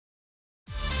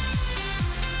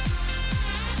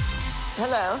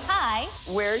Hello. Hi.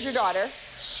 Where's your daughter?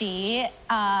 She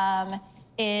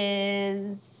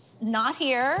is not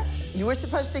here. You were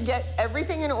supposed to get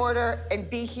everything in order and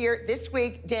be here this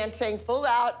week dancing full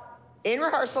out in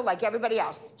rehearsal like everybody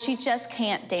else. She just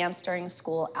can't dance during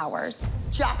school hours.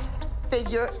 Just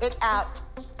figure it out.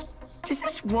 Does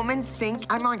this woman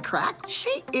think I'm on crack?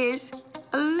 She is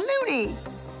a loony.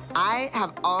 I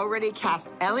have already cast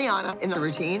Elliana in the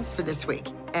routines for this week,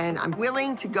 and I'm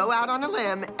willing to go out on a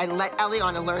limb and let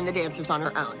Elliana learn the dances on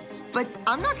her own. But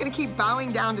I'm not gonna keep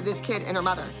bowing down to this kid and her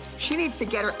mother. She needs to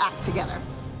get her act together.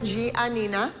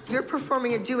 GiaNina, you're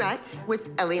performing a duet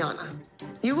with Elliana.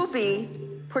 You will be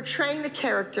portraying the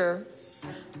character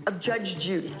of Judge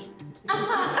Judy.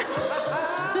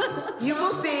 You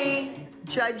will be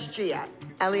Judge Gia.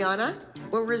 Elliana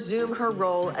will resume her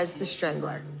role as the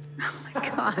Strangler. Oh my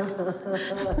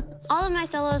God. All of my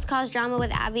solos cause drama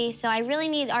with Abby, so I really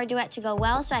need our duet to go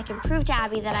well so I can prove to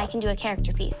Abby that I can do a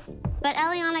character piece. But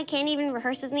Elliana can't even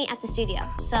rehearse with me at the studio,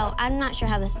 so I'm not sure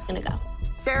how this is gonna go.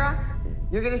 Sarah,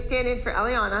 you're gonna stand in for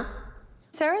Elliana.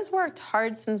 Sarah's worked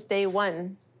hard since day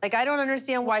one. Like, I don't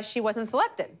understand why she wasn't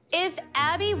selected. If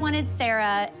Abby wanted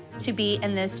Sarah to be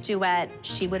in this duet,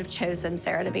 she would have chosen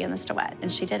Sarah to be in this duet,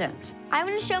 and she didn't. I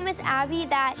want to show Miss Abby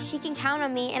that she can count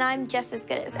on me, and I'm just as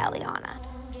good as Elliana.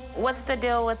 What's the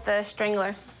deal with the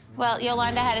Strangler? Well,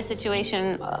 Yolanda had a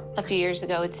situation a few years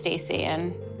ago with Stacy,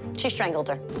 and she strangled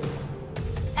her.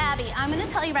 Abby, I'm going to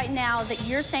tell you right now that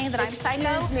you're saying that I'm psycho.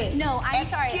 Excuse me. No, I'm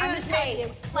sorry. I'm Excuse just telling me.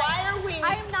 you. Why are we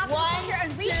I am not going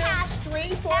to sit here and rehash. 1, 2,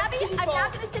 3, 4 Abby, people I'm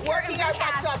not going to sit here and working our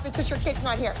rehash. butts off because your kid's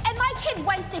not here? And my kid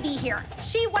wants to be here.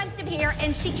 She wants to be here,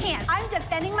 and she can't. I'm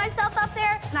defending myself up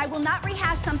there, and I will not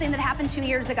rehash something that happened 2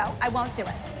 years ago. I won't do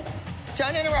it.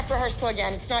 Don't interrupt rehearsal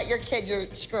again. It's not your kid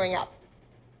you're screwing up.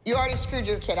 You already screwed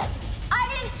your kid up. I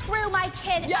didn't screw my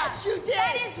kid Yes, up. you did.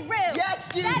 That is rude. Yes,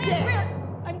 you That did. is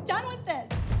rude. I'm done with this.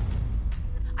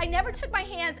 I never took my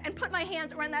hands and put my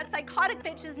hands around that psychotic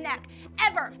bitch's neck,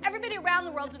 ever. Everybody around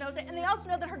the world knows it, and they also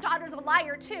know that her daughter's a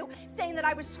liar, too, saying that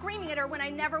I was screaming at her when I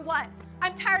never was.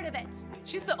 I'm tired of it.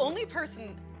 She's the only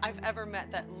person I've ever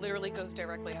met that literally goes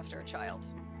directly after a child.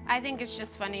 I think it's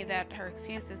just funny that her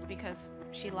excuse is because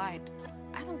she lied.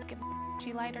 I don't give a if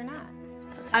she lied or not.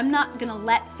 I'm not gonna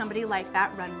let somebody like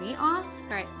that run me off.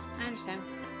 Right, I understand.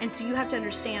 And so you have to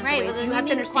understand Right, the well, way, then you have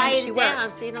to need understand how quiet she down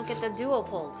works. so you don't get the duo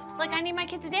pulled. Like, I need my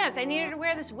kid to dance. I need her to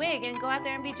wear this wig and go out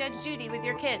there and be Judge Judy with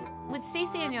your kid. With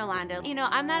Stacy and Yolanda, you know,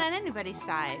 I'm not on anybody's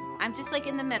side. I'm just like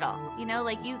in the middle. You know,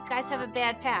 like you guys have a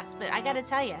bad past, but I gotta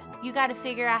tell you, you gotta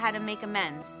figure out how to make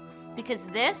amends. Because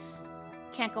this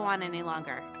can't go on any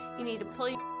longer. You need to pull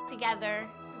your together,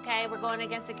 okay? We're going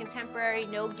against a contemporary,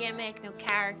 no gimmick, no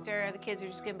character. The kids are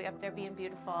just gonna be up there being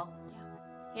beautiful.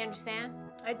 Yeah. You understand?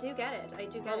 I do get it. I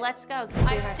do get Well, it. let's go.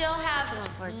 I still have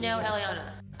no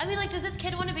Elliana. I mean, like, does this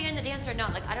kid want to be in the dance or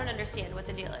not? Like, I don't understand what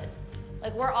the deal is.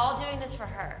 Like, we're all doing this for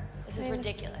her. This is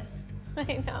ridiculous.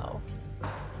 I know.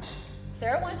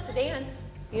 Sarah wants to dance.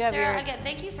 You have Sarah, your... again,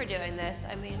 thank you for doing this.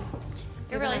 I mean, you're You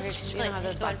don't really, have your- just you really don't have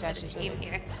those taking one black for the dashes team with you.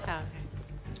 here. Oh, okay.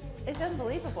 It's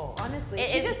unbelievable, honestly.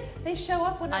 It is They show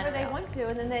up whenever they unreal. want to,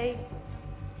 and then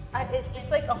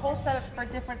it's like a whole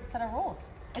different set of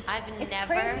rules. I've it's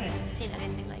never crazy. seen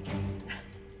anything like it.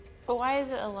 But why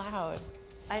is it allowed?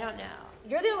 I don't know.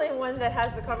 You're the only one that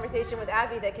has the conversation with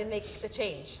Abby that can make the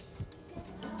change.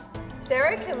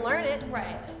 Sarah can learn it.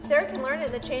 Right. Sarah can learn it,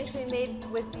 and the change can be made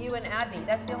with you and Abby.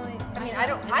 That's the only, I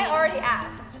know. I already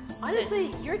asked.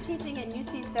 Honestly, you're teaching and you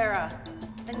see Sarah.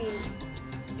 I mean,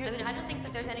 I don't think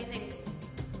that there's anything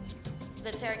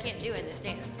that Sarah can't do in this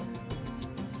dance.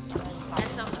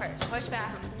 That's not hers. Push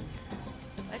back.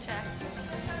 Push back.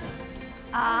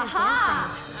 Aha!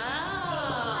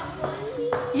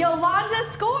 Oh. Yolanda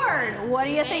scored. What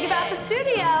do you think about the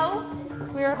studio?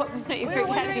 We were hoping that you we were were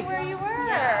wondering getting... where you were.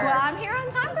 Yeah. Well, I'm here on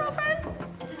time, girlfriend.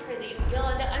 This is crazy.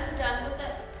 Yolanda, I'm done with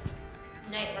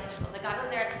the night rehearsals. Like, I was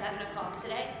there at 7 o'clock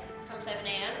today from 7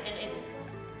 a.m. and it's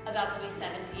about to be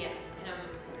 7 p.m. and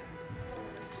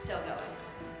I'm still going.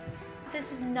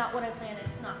 This is not what I planned.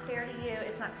 It's not fair to you.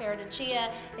 It's not fair to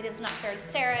Gia. It is not fair to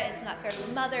Sarah. It's not fair to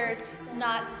the mothers. It's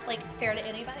not, like, fair to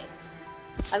anybody.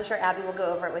 I'm sure Abby will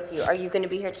go over it with you. Are you going to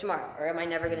be here tomorrow, or am I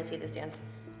never going to see this dance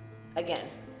again?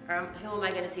 Or who am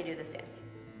I going to see do this dance?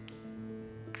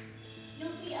 You'll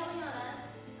see Elliana.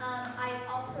 I've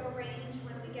also arranged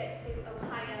when we get to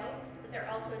Ohio that there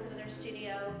also is another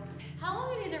studio. How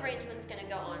long are these arrangements going to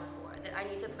go on for? That I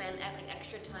need to plan like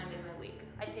extra time in my week?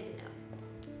 I just need to know.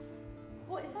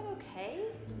 Well, is that okay?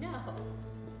 No.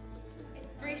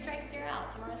 It's 3 strikes, you're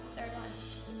out. Tomorrow's the 3rd one.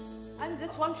 I'm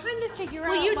trying to figure out.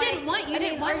 Well, you didn't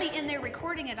want me in there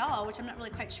recording at all, which I'm not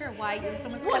really quite sure why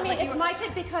someone's. Well, I mean, it's my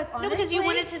kid because honestly. No, because you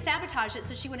wanted to sabotage it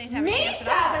so she wouldn't have a Me chance at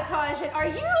all. sabotage it? Are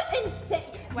you insane?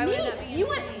 Why would that be you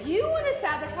want to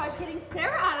sabotage getting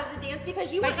Sarah out of the dance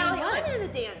because you want Elliana in the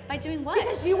dance. By doing what?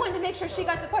 Because you wanted to make sure she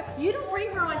got the part. You don't bring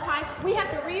her on time. We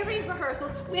have to rearrange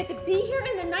rehearsals. We have to be here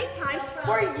in the nighttime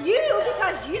for you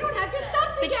because you don't have your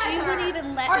stuff together. But you wouldn't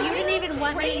even let. You didn't even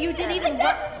want me. You didn't even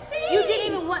want. That's insane. You didn't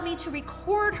even want me to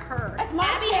record her. That's my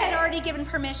Abby kid. had already given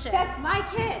permission. That's my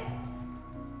kid.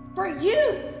 For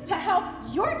you to help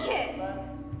your kid.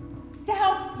 To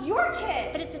help your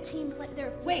kid. But it's a team.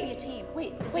 They're supposed to be a team.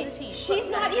 Wait. This is a team. She's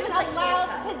not even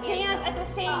allowed to dance at the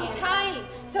same time.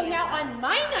 So now on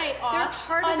my night off,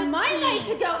 on my night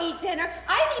to go eat dinner,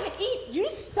 I didn't even eat. You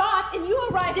stopped and you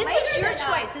arrived later. This was your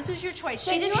choice. This was your choice.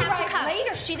 She didn't have to come.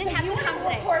 She didn't have to come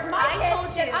today. I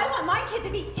told you. I want my kid to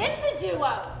be in the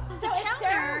duo. So if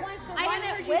Sarah wants to run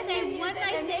it with the music one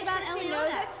nice thing about she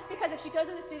knows it, because if she goes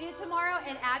in the studio tomorrow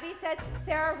and Abby says,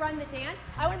 Sarah, run the dance,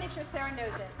 I want to make sure Sarah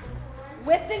knows it.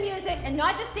 With the music and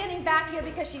not just standing back here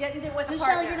because she didn't do it with a partner.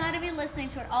 Michelle, you're not even listening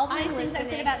to it. All the nice things I've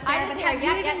said about Sarah, but have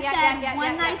you even said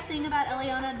one nice thing about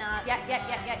Elliana? Not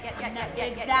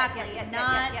exactly,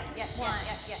 not one.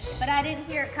 But I didn't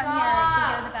hear it come here to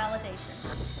hear the validation.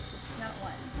 Not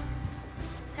one.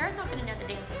 Sarah's not gonna know the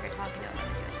dance if you're talking over her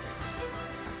doing the dance.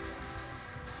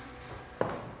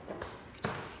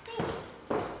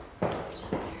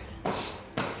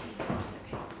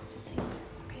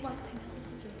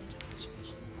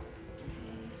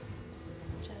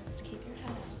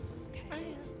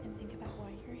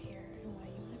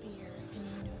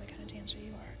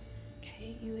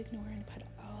 You ignore and put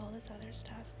all this other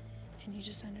stuff, and you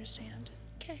just understand.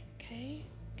 Okay. Okay?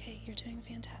 Okay, you're doing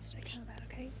fantastic. Know that,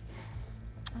 okay?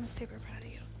 I'm super proud of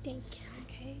you. Thank you.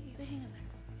 Okay, you hang in there.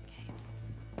 Okay.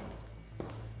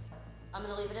 I'm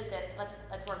gonna leave it at this. Let's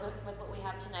work with what we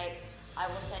have tonight. I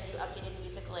will send you updated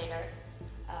music later.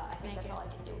 I think that's all I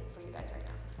can do for you guys right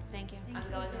now. Thank you. I'm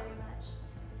going home.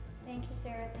 Thank you,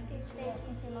 Sarah. Thank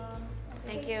you, Mom.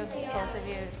 Thank you, both of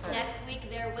you. Next week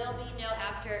there will be no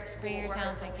after school Bring your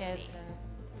rehearsal talented with kids me. and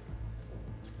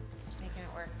making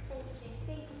it work.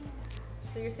 Thank you.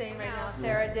 So you're saying right now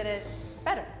Sarah did it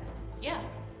better? Yeah.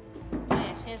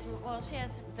 Yeah, she has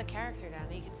the character down.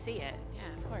 You can see it.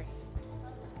 Yeah, of course.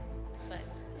 But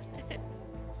Is it?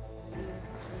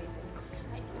 Amazing.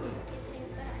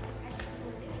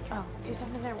 Oh, did you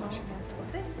jump in there? Wash your hands. We'll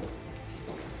see.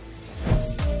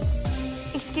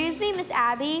 Excuse me, Miss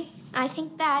Abby. I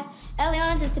think that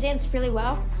Elliana does the dance really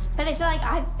well, but I feel like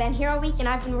I've been here all week and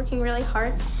I've been working really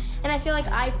hard, and I feel like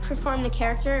I perform the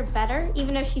character better,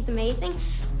 even though she's amazing,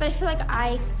 but I feel like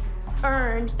I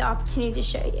earned the opportunity to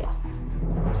show you.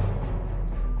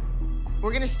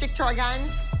 We're gonna stick to our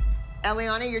guns.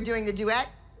 Elliana, you're doing the duet.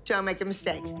 Don't make a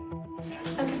mistake.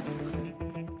 Okay.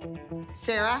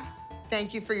 Sarah,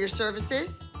 thank you for your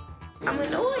services. I'm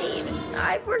annoyed.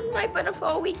 I've worked my butt off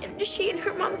all week, and she and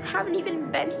her mom haven't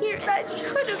even been here. That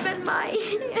should have been my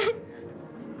dance.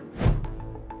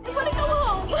 I want to go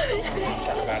home.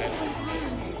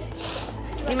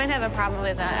 You might have a problem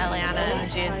with Elliana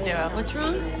and Gia's duo. What's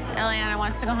wrong? Elliana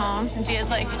wants to go home, and Gia's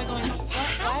like, what is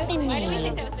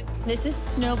happening? This is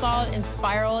snowballed and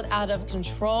spiraled out of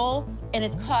control, and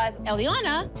it's caused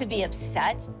Elliana to be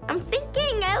upset. I'm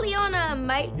thinking Elliana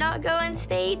might not go on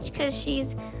stage because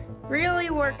she's really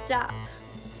worked up.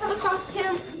 The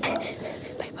costume.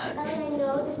 I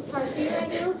know this is hard for you right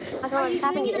now. I don't know what's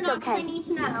happening. It's okay. I need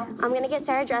to know. I'm gonna get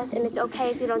Sarah dressed, and it's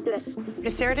okay if you don't do it.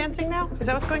 Is Sarah dancing now? Is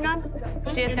that what's going on?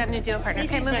 Gia's got a new duo partner.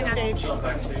 Okay, moving on.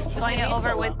 Going it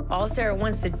over with. All Sarah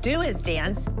wants to do is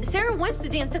dance. Sarah wants to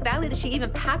dance so badly that she even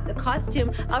packed a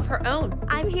costume of her own.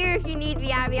 I'm here if you need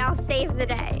me, Abby. I'll save the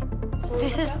day.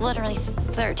 This is literally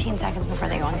 13 seconds before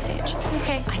they go on stage.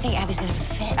 Okay. I think Abby's gonna have a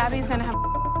fit. Abby's gonna have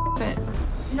a fit.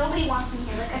 Nobody wants me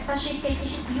here, like especially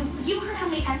Stacey. You heard how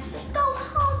many times she said, "Go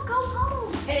home, go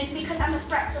home," and it's because I'm a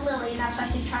threat to Lily, and that's why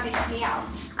she's trying to get me out.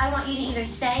 I want you to either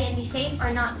stay and be safe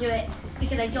or not do it,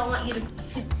 because I don't want you to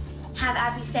have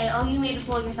Abby say, "Oh, you made a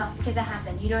fool of yourself because that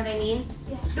happened." You know what I mean?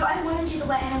 Yeah. No, I want to do the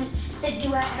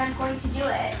duet, and I'm going to do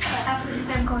it. But after this,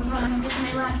 I'm going home. This is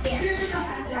my last dance.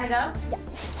 Can I go? Yeah.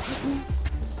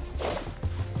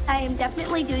 I am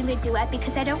definitely doing the duet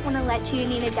because I don't want to let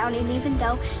GiaNina down, and even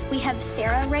though we have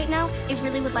Sarah right now, I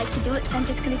really would like to do it, so I'm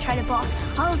just going to try to block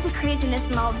all of the craziness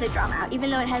and all of the drama out, even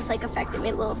though it has like affected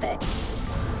me a little bit.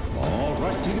 All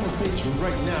right, taking the stage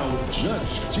right now with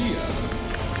Judge Gia.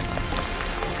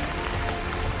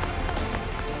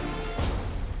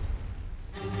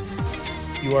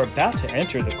 You are about to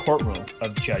enter the courtroom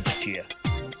of Judge Gia.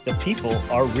 The people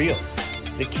are real.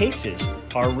 The cases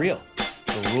are real.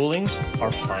 The rulings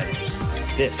are final.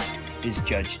 This is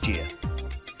Judge Gia.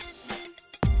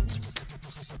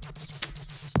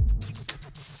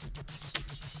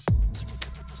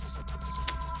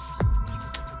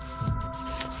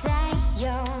 Say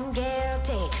you're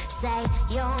guilty, say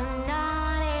you're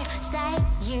naughty, say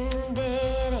you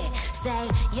did it, say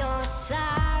you're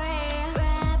sorry.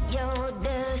 Grab your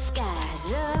disguise,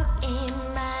 look in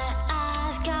my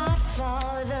eyes, God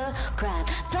for the crime,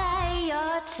 pay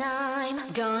your time.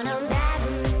 Gonna rag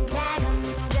 'em, tag 'em,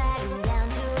 drag 'em down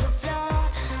to the floor.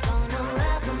 Gonna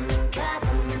rub 'em and cuff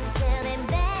 'em till they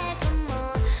beg for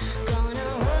more. Gonna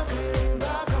hook 'em and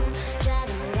buck 'em, drag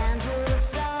 'em down to the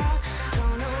floor.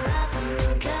 Gonna rough 'em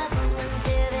and cuff 'em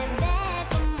till they beg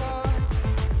for more.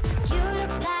 You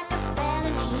look like a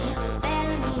felony,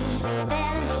 felony,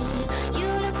 felony. You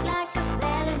look like a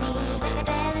felony,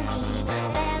 felony,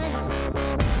 felony.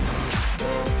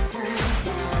 Do some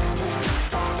time in the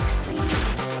backseat.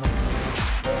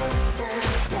 Do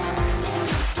some time in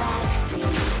the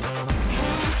backseat.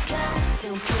 Handcuffs, so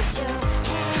put your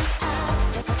hands up.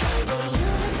 Baby, you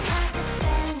look like a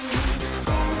felony,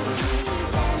 felony,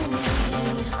 felony.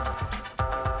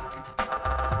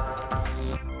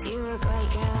 You look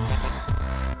like a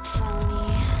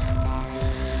felony.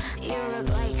 You look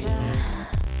like a felony.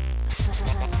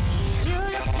 You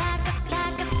look like a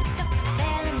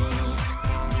felony.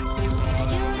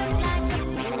 You look like a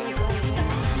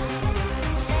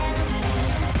felony.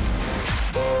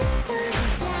 Do some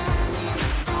time in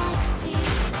the backseat.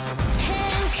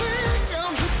 Handcuffs, so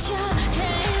put your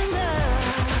hands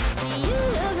up. You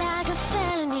look like a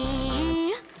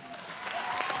felony.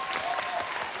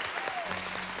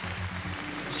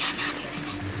 Yeah, I'm happy with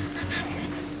it. I'm happy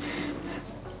with it.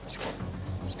 It's good.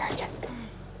 It's very good.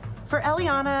 For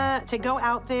Elliana to go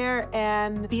out there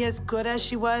and be as good as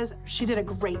she was, she did a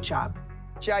great job.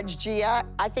 Judge Gia,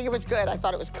 I think it was good. I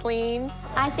thought it was clean.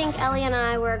 I think Ellie and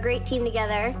I were a great team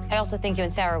together. I also think you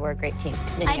and Sarah were a great team.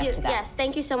 I do, yes.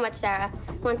 Thank you so much, Sarah,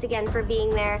 once again, for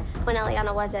being there when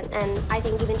Eliana wasn't. And I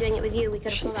think even doing it with you, we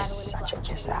could have pulled out a win. Such a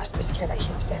kiss ass. This kid, I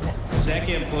can't stand it.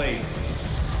 Second place,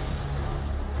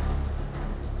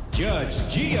 Judge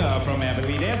Gia from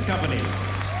Amity Dance Company.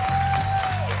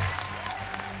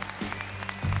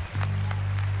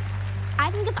 I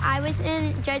think if I was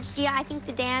in Judge Gia, I think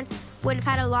the dance would have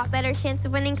had a lot better chance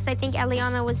of winning because I think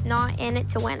Eliana was not in it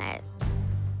to win it.